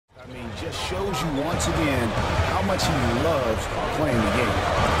shows you once again how much he loves playing the game.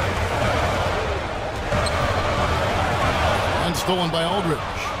 And stolen by Aldridge.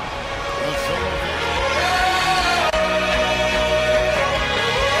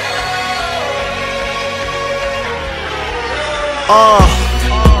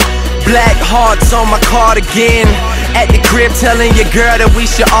 Black hearts on my cardigan. At the crib telling your girl that we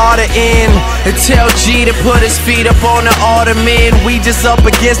should order in. And tell G to put his feet up on the ottoman. We just up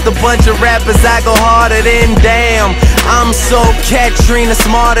against a bunch of rappers I go harder than. Damn, I'm so Katrina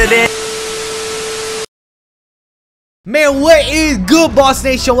smarter than. Man, what is good, Boss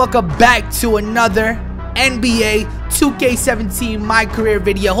Nation? Welcome back to another NBA 2K17 My Career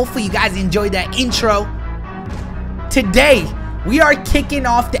video. Hopefully you guys enjoyed that intro. Today we are kicking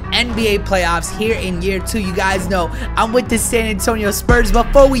off the NBA playoffs here in year 2. You guys know I'm with the San Antonio Spurs.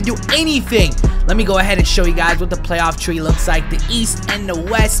 Before we do anything, let me go ahead and show you guys what the playoff tree looks like. The East and the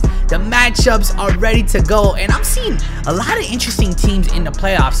West, the matchups are ready to go. And I'm seeing a lot of interesting teams in the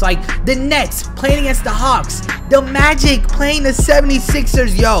playoffs, like the Nets playing against the Hawks, the Magic playing the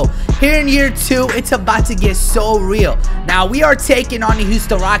 76ers. Yo, here in year 2, it's about to get so real. Now, we are taking on the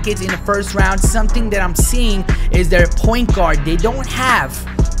Houston Rockets in the first round. Something that I'm seeing is their point guard. They don't have,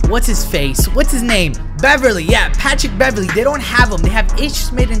 what's his face? What's his name? Beverly. Yeah, Patrick Beverly. They don't have him. They have Ish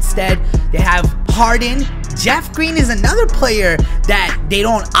Smith instead. They have Harden. Jeff Green is another player that they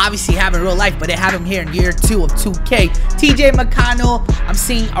don't obviously have in real life, but they have him here in year 2 of 2K. TJ McConnell. I'm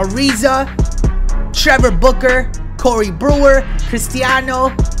seeing Ariza, Trevor Booker, Corey Brewer,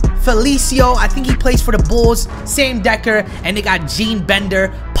 Cristiano, Felicio, I think he plays for the Bulls, Sam Decker, and they got Gene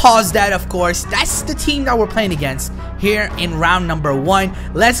Bender. Pause that, of course. That's the team that we're playing against here in round number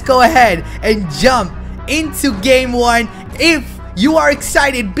 1. Let's go ahead and jump into game 1. If you are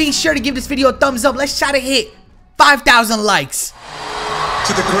excited, be sure to give this video a thumbs up. Let's try to hit 5,000 likes.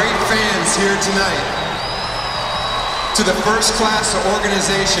 To the great fans here tonight, to the first class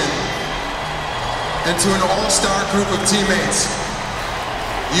organization, and to an all-star group of teammates,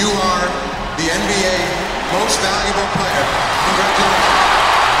 you are the NBA most valuable player. Congratulations.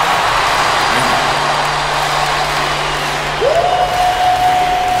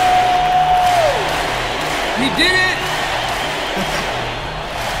 We did it!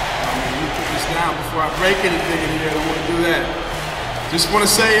 Let me put this down before I break anything in here. I don't want to do that. Just want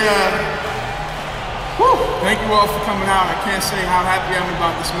to say, thank you all for coming out. I can't say how happy I am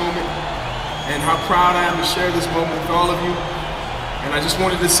about this moment and how proud I am to share this moment with all of you. And I just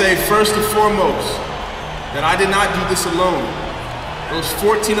wanted to say, first and foremost, that I did not do this alone. Those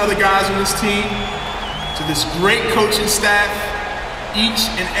 14 other guys on this team, to this great coaching staff, each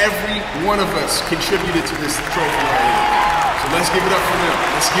and every one of us contributed to this trophy right here. So let's give it up for them.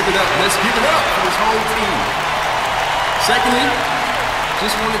 Let's give it up. Let's give it up for this whole team. Secondly,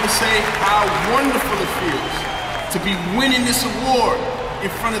 just wanted to say how wonderful it feels to be winning this award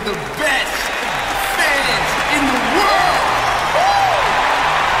in front of the best fans in the world.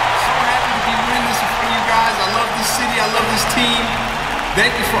 So happy to be winning this in front of you guys. I love this city. I love this team.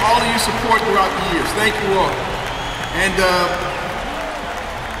 Thank you for all of your support throughout the years. Thank you all. And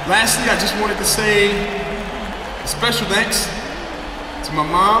lastly, I just wanted to say a special thanks to my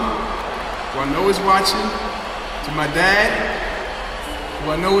mom, who I know is watching, to my dad,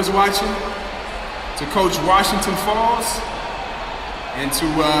 who I know is watching, to Coach Washington Falls, and to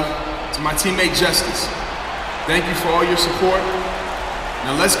my teammate Justice. Thank you for all your support.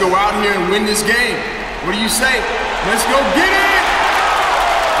 Now let's go out here and win this game. What do you say? Let's go get it!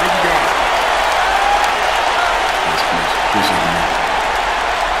 Thank you guys. Thanks, Coach. Appreciate it, man.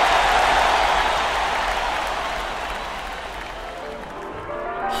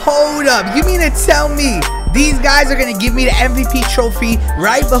 Hold up, you mean to tell me these guys are gonna give me the MVP trophy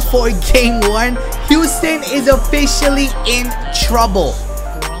right before game 1? Houston is officially in trouble.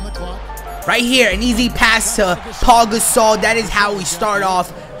 Right here, an easy pass to Paul Gasol. That is how we start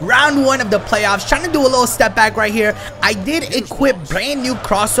off round 1 of the playoffs. Trying to do a little step back right here. I did equip brand new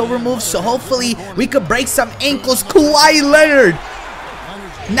crossover moves, so hopefully we could break some ankles. Kawhi Leonard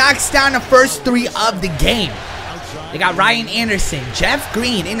knocks down the first 3 of the game. They got Ryan Anderson, Jeff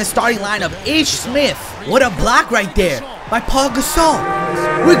Green in the starting lineup, Ish Smith. What a block right there by Paul Gasol.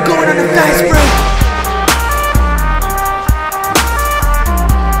 We're going on a fast break.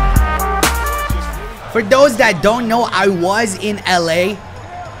 For those that don't know, I was in LA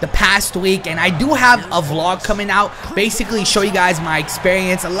the past week, and I do have a vlog coming out, basically show you guys my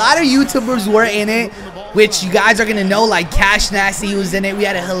experience. A lot of YouTubers were in it, which you guys are gonna know, like Cash Nasty was in it. We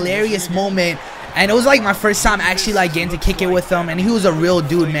had a hilarious moment and it was like my first time actually like getting to kick it with him, and he was a real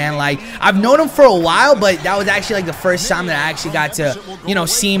dude, man. Like, I've known him for a while, but that was actually like the first time that I actually got to, you know,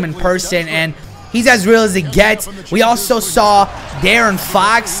 see him in person, and he's as real as it gets. We also saw Darren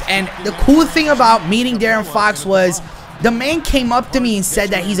Fox, and the cool thing about meeting Darren Fox was the man came up to me and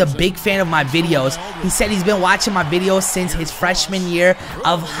said that he's a big fan of my videos. He said he's been watching my videos since his freshman year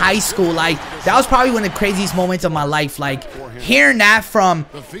of high school. Like, that was probably one of the craziest moments of my life. Like, hearing that from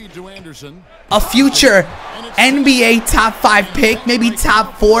a future NBA top 5 pick, maybe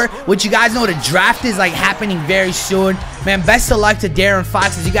top 4, which you guys know the draft is like happening very soon. Man, best of luck to Darren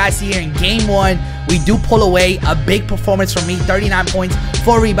Fox. As you guys see here in game 1, we do pull away a big performance from me. 39 points,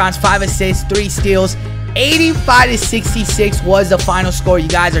 4 rebounds, 5 assists, 3 steals. 85-66 was the final score. You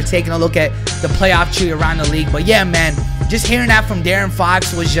guys are taking a look at the playoff tree around the league. But yeah, man, just hearing that from Darren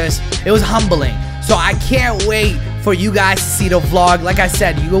Fox was just, it was humbling. So I can't wait for you guys to see the vlog. Like I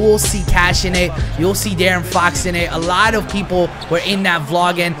said, you will see Cash in it. You'll see Darren Fox in it. A lot of people were in that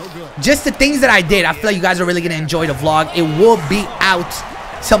vlog. And just the things that I did, I feel like you guys are really going to enjoy the vlog. It will be out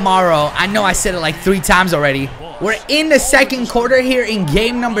tomorrow. I know I said it like 3 times already. We're in the second quarter here in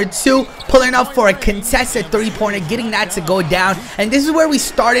game number 2, pulling up for a contested 3-pointer, getting that to go down. And this is where we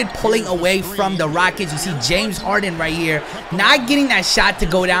started pulling away from the Rockets. You see James Harden right here, not getting that shot to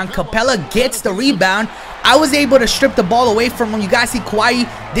go down. Capella gets the rebound. I was able to strip the ball away from him. You guys see Kawhi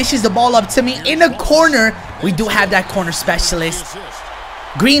dishes the ball up to me in the corner. We do have that corner specialist.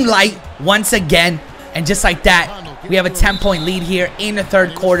 Green light once again. And just like that, we have a 10-point lead here in the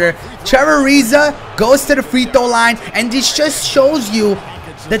third quarter. Trevor Ariza goes to the free throw line, and this just shows you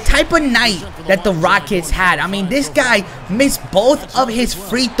the type of night that the Rockets had. I mean, this guy missed both of his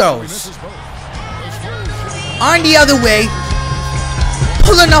free throws. On the other way,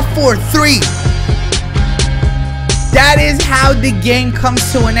 pulling up for 3. That is how the game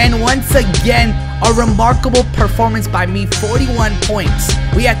comes to an end. Once again, a remarkable performance by me. 41 points.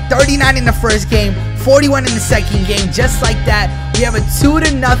 We had 39 in the first game, 41 in the second game. Just like that, we have a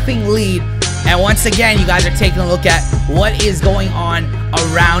 2-0 lead. And once again, you guys are taking a look at what is going on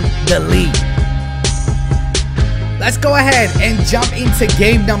around the league. Let's go ahead and jump into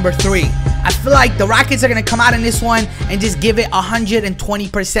game number 3. I feel like the Rockets are going to come out in this one and just give it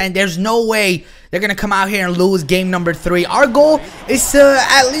 120%. There's no way they're going to come out here and lose game number 3. Our goal is to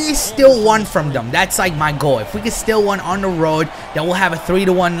at least steal 1 from them. That's like my goal. If we can steal 1 on the road, then we'll have a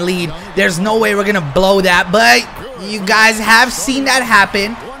 3-1 lead. There's no way we're going to blow that, but you guys have seen that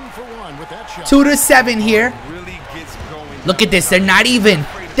happen. 2-7 here. Look at this. They're not even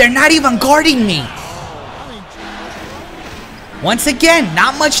guarding me. Once again,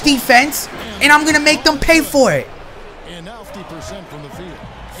 not much defense, and I'm going to make them pay for it.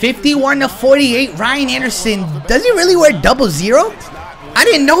 51-48, Ryan Anderson, does he really wear 00? I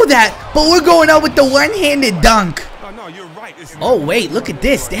didn't know that, but we're going up with the one-handed dunk. Oh, wait, look at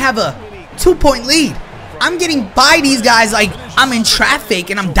this. They have a 2-point lead. I'm getting by these guys like I'm in traffic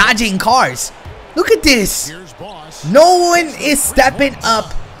and I'm dodging cars. Look at this. No one is stepping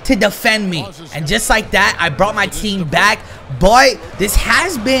up to defend me, and just like that, I brought my team back. But this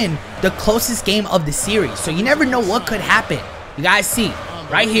has been the closest game of the series, so you never know what could happen. You guys see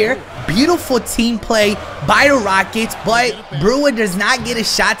right here, beautiful team play by the Rockets, but Brewer does not get a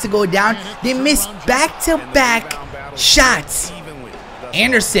shot to go down. They miss back-to-back shots.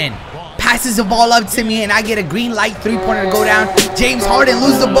 Anderson passes the ball up to me, and I get a green light 3-pointer to go down. James Harden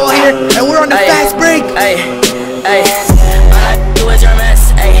loses the ball here, and we're on the fast break.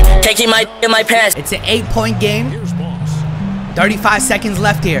 It's an 8-point game. 35 seconds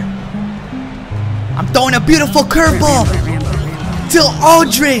left here. I'm throwing a beautiful curveball to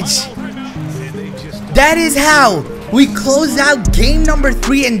Aldridge. That is how we close out game number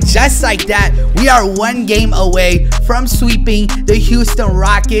 3, and just like that, we are 1 game away from sweeping the Houston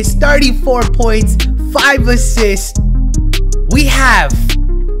Rockets. 34 points, 5 assists. We have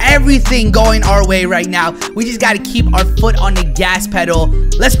everything going our way right now. We just got to keep our foot on the gas pedal.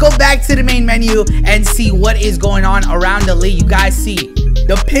 Let's go back to the main menu and see what is going on around the league. You guys see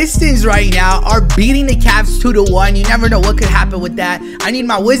the Pistons right now are beating the Cavs 2-1. You never know what could happen with that. I need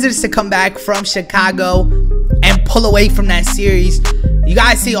my Wizards to come back from Chicago and pull away from that series. You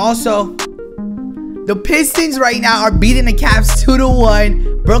guys see also the Pistons right now are beating the Cavs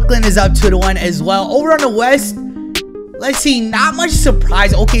 2-1. Brooklyn is up 2-1 as well. Over on the West, let's see, not much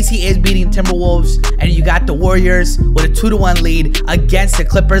surprise. OKC is beating Timberwolves, and you got the Warriors with a 2-1 lead against the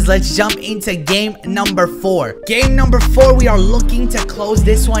Clippers. Let's jump into game number 4. Game number 4, we are looking to close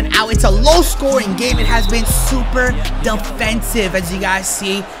this one out. It's a low-scoring game. It has been super defensive, as you guys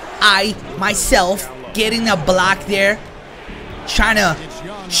see. I, myself, getting a block there, trying to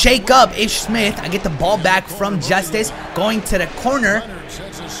shake up Ish Smith. I get the ball back from Justice, going to the corner.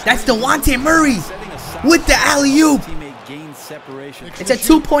 That's Devontae Murray with the alley-oop. It's a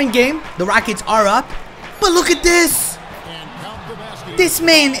 2-point game. The Rockets are up. But look at this. This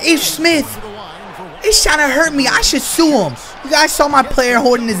man, Ish Smith, is trying to hurt me. I should sue him. You guys saw my player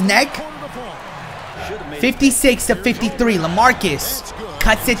holding his neck? 56-53. LaMarcus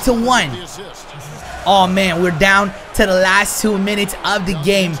cuts it to 1. Oh, man, we're down to the last 2 minutes of the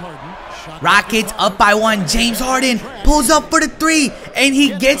game. Rockets up by 1. James Harden pulls up for the 3, and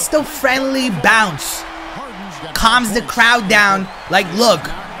he gets the friendly bounce. Calms the crowd down. Like, look,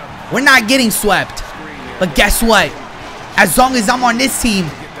 we're not getting swept. But guess what? As long as I'm on this team,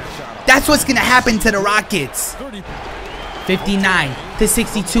 that's what's going to happen to the Rockets.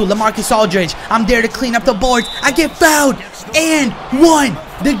 59-62. LaMarcus Aldridge. I'm there to clean up the boards. I get fouled. And 1.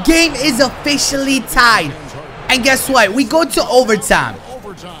 The game is officially tied. And guess what? We go to overtime.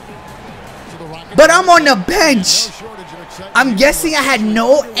 But I'm on the bench. I'm guessing I had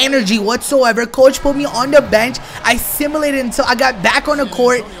no energy whatsoever. Coach put me on the bench. I simulated until I got back on the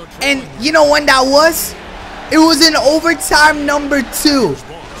court. And you know when that was? It was in overtime number 2.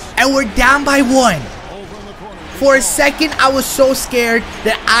 And we're down by 1. For a second, I was so scared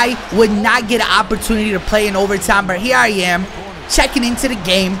that I would not get an opportunity to play in overtime. But here I am, checking into the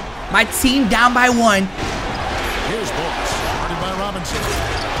game. My team down by 1.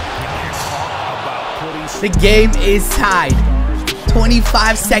 The game is tied.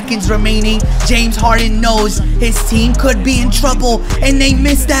 25 seconds remaining. James Harden knows his team could be in trouble, and they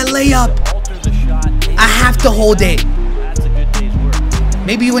missed that layup. I have to hold it.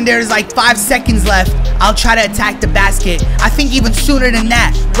 Maybe when there's like 5 seconds left, I'll try to attack the basket. I think even sooner than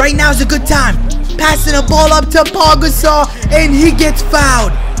that. Right now is a good time. Passing the ball up to Paul Gasol, and he gets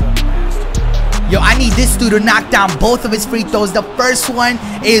fouled. Yo, I need this dude to knock down both of his free throws. The first one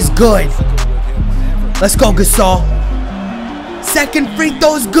is good. Let's go, Gasol. Second free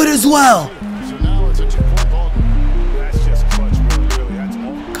throw is good as well.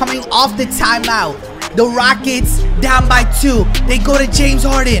 Coming off the timeout, the Rockets down by 2. They go to James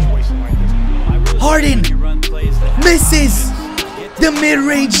Harden. Harden misses the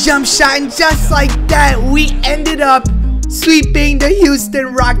mid-range jump shot, and just like that, we ended up sweeping the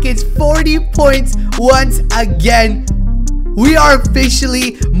Houston Rockets 40 points once again. We are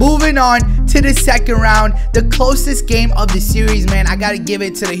officially moving on to the second round, the closest game of the series, man. I gotta give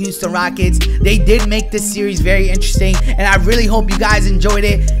it to the Houston Rockets. They did make this series very interesting, and I really hope you guys enjoyed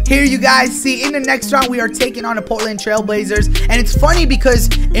it. Here you guys see, in the next round, we are taking on the Portland Trailblazers, and it's funny because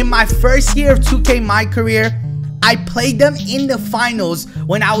in my first year of 2K My Career, I played them in the finals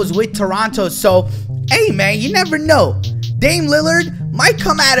when I was with Toronto, so hey, man, you never know. Dame Lillard might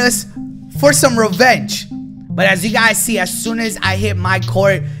come at us for some revenge. But as you guys see, as soon as I hit my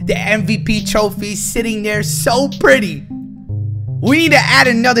court, the MVP trophy sitting there so pretty. We need to add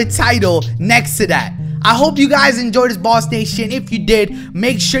another title next to that. I hope you guys enjoyed this, Boss Nation. If you did,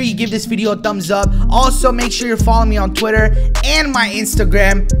 make sure you give this video a thumbs up. Also, make sure you're following me on Twitter and my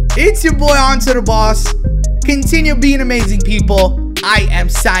Instagram. It's your boy, AntoDaBoss. Continue being amazing, people. I am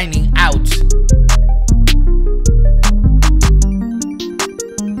signing out.